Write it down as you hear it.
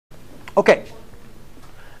OK.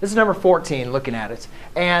 This is number 14, looking at it.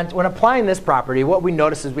 And when applying this property, what we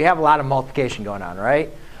notice is we have a lot of multiplication going on, right?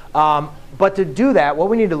 But to do that, what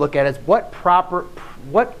we need to look at is what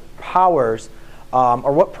powers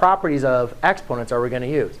or what properties of exponents are we going to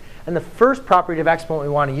use. And the first property of exponent we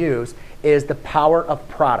want to use is the power of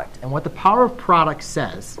product. And what the power of product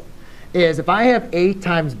says is if I have a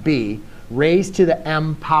times b raised to the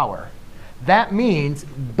m power, that means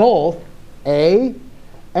both a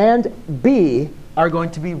and b are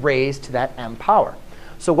going to be raised to that m power.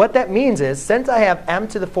 So what that means is since I have m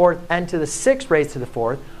to the fourth, n to the sixth raised to the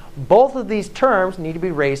fourth, both of these terms need to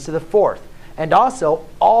be raised to the fourth. And also,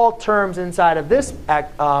 all terms inside of this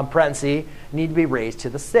parenthesis need to be raised to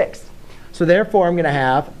the sixth. So therefore, I'm going to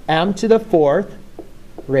have m to the fourth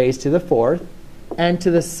raised to the fourth, n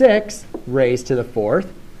to the sixth raised to the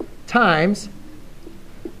fourth, times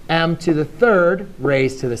m to the third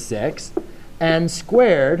raised to the sixth, n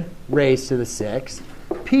squared raised to the sixth,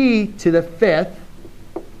 p to the fifth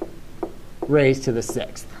raised to the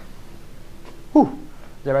sixth. Whew.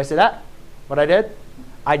 Did everybody see that? What I did?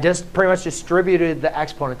 I just pretty much distributed the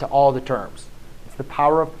exponent to all the terms. It's the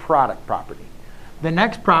power of product property. The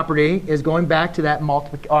next property is going back to that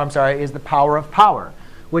is the power of power,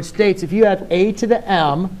 which states if you have a to the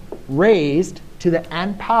m raised to the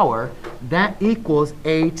n power, that equals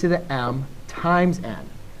a to the m times n.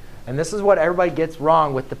 And this is what everybody gets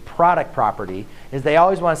wrong with the product property, is they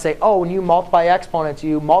always want to say, oh, when you multiply exponents,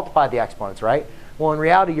 you multiply the exponents, right? Well, in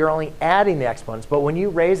reality, you're only adding the exponents. But when you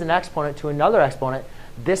raise an exponent to another exponent,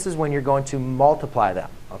 this is when you're going to multiply them,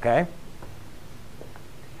 OK?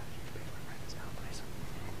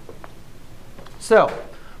 So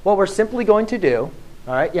what we're simply going to do,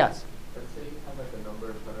 all right, yes? Let's say you have like a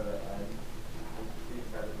number in front of the n. These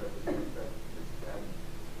kind of represent that it's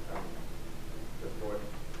n, the fourth.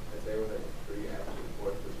 Let's say it was like 3n to the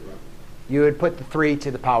fourth to 3. You would put the 3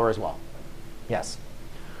 to the power as well. Yes.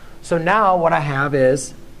 So now what I have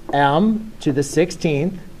is m to the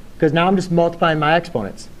 16th, because now I'm just multiplying my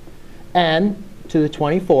exponents, n to the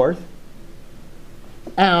 24th,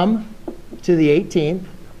 m to the 18th,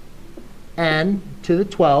 n to the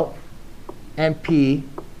 12th, and p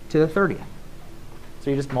to the 30th.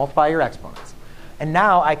 So you just multiply your exponents. And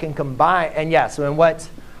now I can combine, and yes, so in what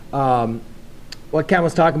Ken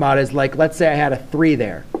was talking about is, like, let's say I had a 3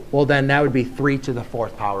 there. Well, then that would be 3 to the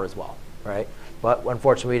 4th power as well, right? But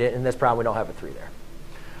unfortunately, in this problem, we don't have a 3 there.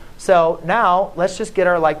 So now let's just get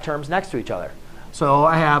our like terms next to each other. So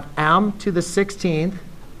I have m to the 16th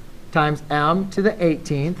times m to the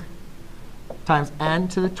 18th times n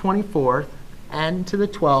to the 24th, n to the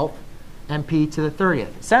 12th, and p to the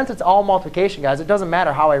 30th. Since it's all multiplication, guys, it doesn't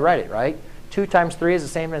matter how I write it, right? 2 times 3 is the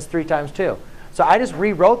same as 3 times 2. So I just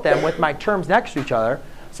rewrote them with my terms next to each other.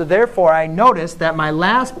 So therefore, I noticed that my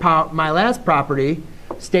last property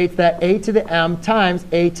states that a to the m times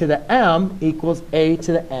a to the m equals a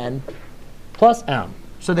to the n plus m.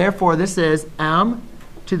 So therefore, this is m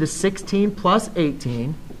to the 16 plus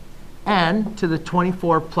 18, n to the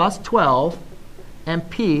 24 plus 12, and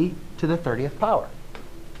p to the 30th power.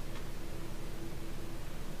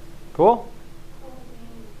 Cool?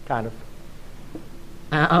 Kind of.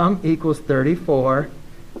 M equals 34,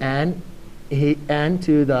 n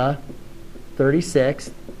to the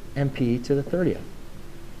 36th, and p to the 30th.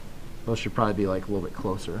 Those should probably be like a little bit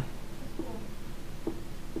closer.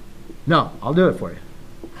 No, I'll do it for you.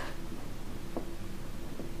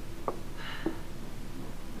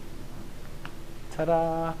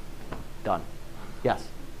 Ta-da! Done. Yes?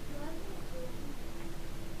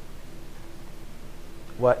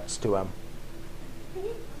 What's 2m?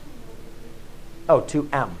 Oh,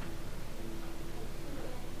 2m.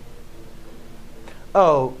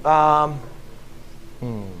 Oh,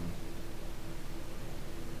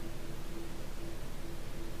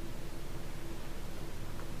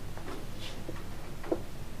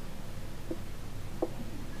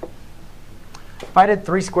 If I did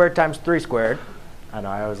 3 squared times 3 squared, I know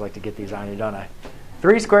I always like to get these on you, don't I?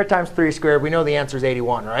 3 squared times 3 squared, we know the answer is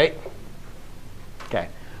 81, right? OK.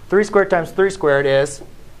 3 squared times 3 squared is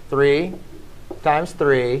 3 times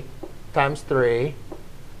 3 times 3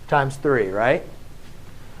 times 3, right?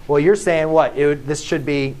 Well, you're saying what? This should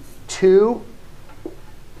be 2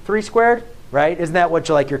 3 squared, right? Isn't that what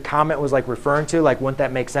your comment was like referring to? Like, wouldn't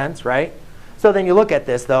that make sense, right? So then you look at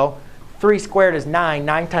this, though. 3 squared is 9.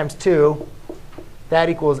 9 times 2, that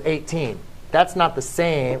equals 18. That's not the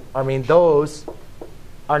same. I mean, those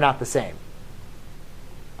are not the same.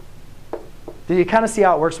 Do you kind of see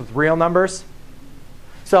how it works with real numbers?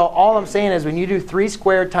 So all I'm saying is when you do 3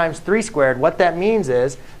 squared times 3 squared, what that means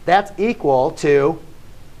is that's equal to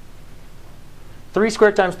 3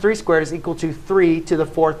 squared times 3 squared is equal to 3 to the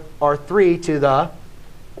 4th, or 3 to the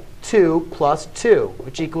 2 plus 2,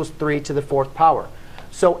 which equals 3 to the 4th power.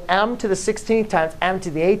 So m to the 16th times m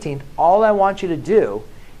to the 18th, all I want you to do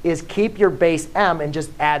is keep your base m and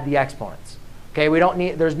just add the exponents. Okay, we don't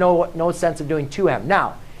need, there's no sense of doing 2m.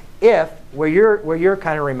 Now, if, where you're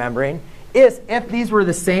kind of remembering, is if these were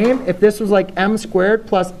the same, if this was like m squared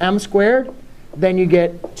plus m squared, then you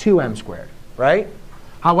get 2m squared, right?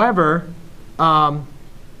 However,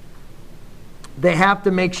 they have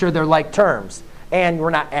to make sure they're like terms. And we're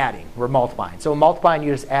not adding, we're multiplying. So multiplying,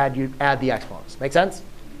 you just add the exponents. Make sense?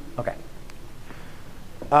 OK.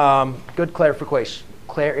 Good clarification.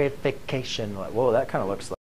 Whoa, that kind of looks like